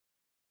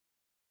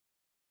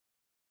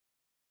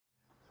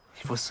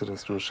Ich wusste,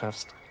 dass du es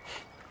schaffst.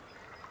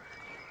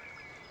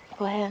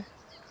 Woher?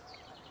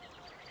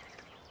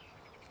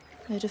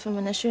 Weil du von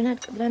meiner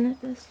Schönheit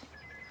geblendet bist?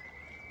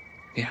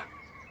 Ja.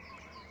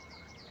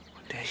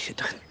 Und der hier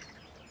drin.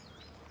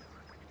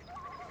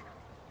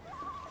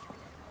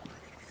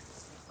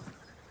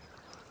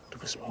 Du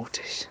bist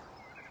mutig.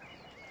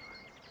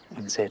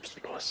 Und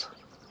selbstlos.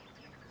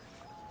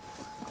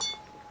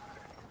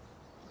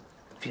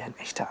 Wie ein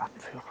echter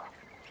Anführer.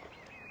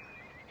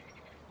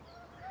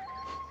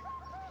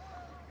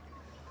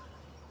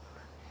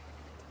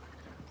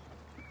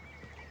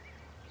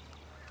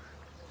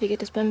 Wie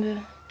geht es beim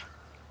Müll?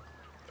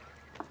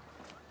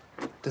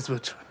 Das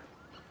wird schon.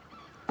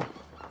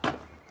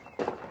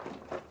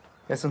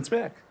 Er ist ein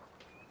Zwerg.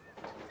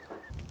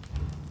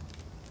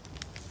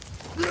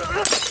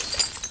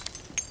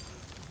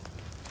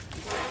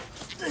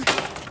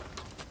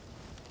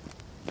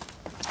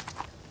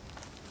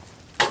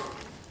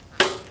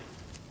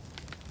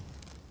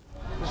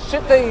 The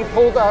shit that you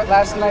pulled out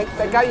last night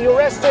that got you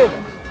arrested.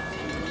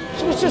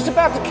 She was just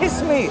about to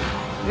kiss me.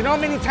 You know how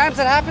many times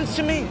that happens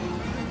to me?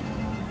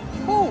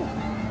 Who?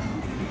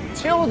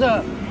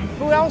 Tilda.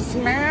 Who else,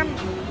 ma'am?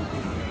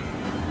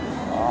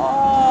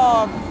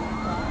 Oh,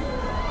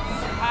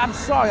 I'm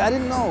sorry, I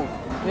didn't know.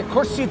 Of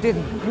course you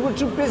didn't. You were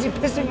too busy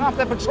pissing off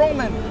that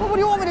patrolman. Well, what do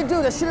you want me to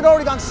do? That shit had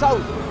already gone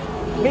south.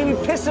 Maybe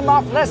piss him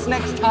off less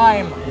next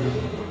time.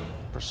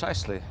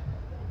 Precisely.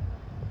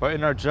 But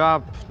in our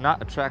job,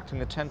 not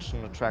attracting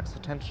attention attracts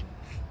attention.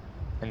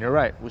 And you're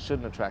right, we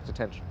shouldn't attract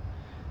attention.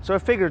 So I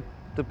figured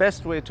the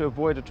best way to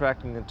avoid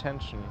attracting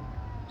attention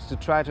is to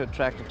try to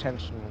attract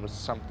attention with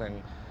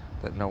something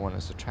that no one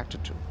is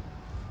attracted to.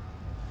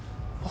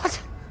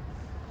 What?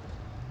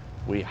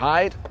 We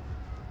hide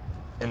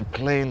in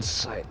plain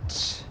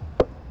sight.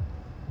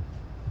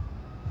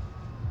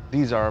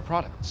 These are our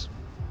products.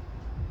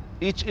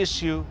 Each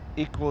issue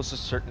equals a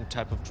certain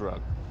type of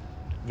drug.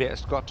 Wer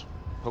ist Gott?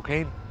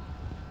 Cocaine?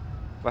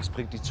 Was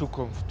bringt die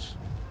Zukunft?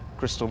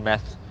 Crystal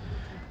meth.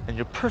 And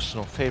your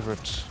personal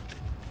favorite,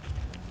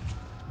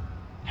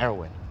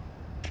 heroin.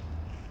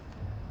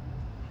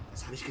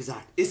 Was habe ich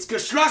gesagt? Ist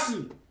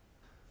geschlossen!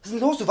 Was ist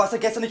denn los? Du warst ja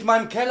gestern nicht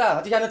mal im Keller.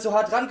 Hat dich einer zu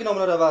hart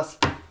rangenommen oder was?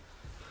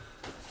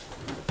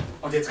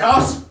 Und jetzt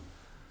raus!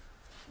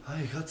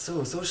 Hey Gott,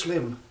 so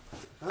schlimm.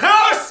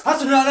 Raus!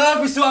 Hast du den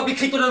Alarm so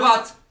abgekriegt oder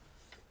was?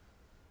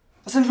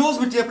 Was ist denn los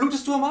mit dir?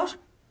 Blutest du am Arsch?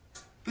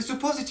 Bist du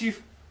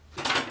positiv?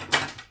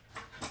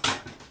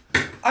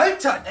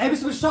 Alter! Ey,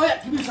 bist du bescheuert?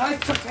 Gib mir Scheiß!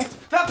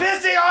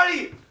 Verpiss dich,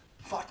 Olli!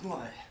 Warte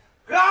mal.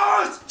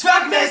 Raus!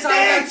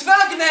 Zwergenate!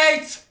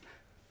 Zwergenate!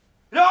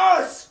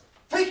 Los!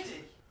 Fick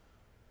dich!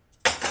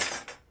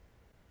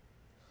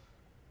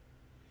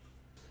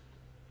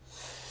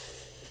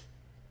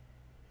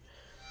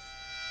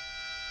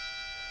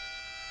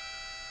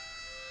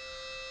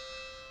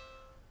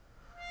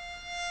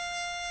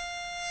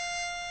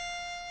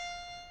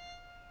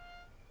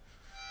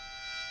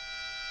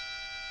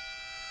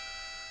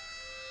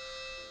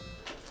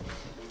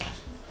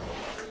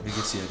 Wie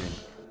geht's dir denn?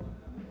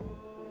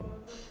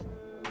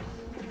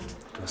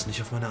 Du hast nicht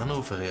auf meine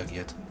Anrufe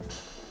reagiert.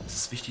 Es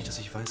ist wichtig, dass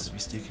ich weiß, wie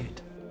es dir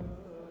geht.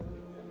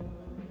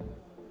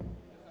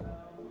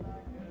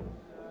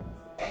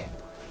 Hey,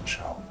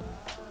 schau.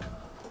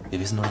 Wir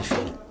wissen noch nicht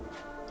viel.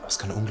 Aber es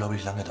kann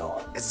unglaublich lange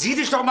dauern. Sieh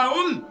dich doch mal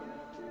um!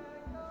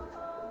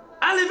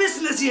 Alle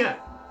wissen es hier!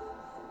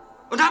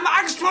 Und haben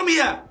Angst vor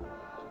mir!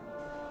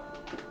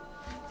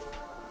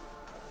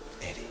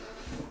 Eddie.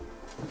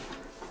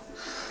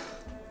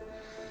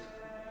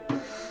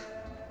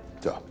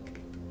 So,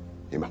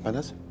 wie macht man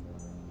das?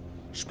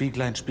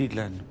 Spieglein,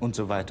 Spieglein und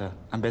so weiter.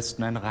 Am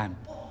besten ein Reim.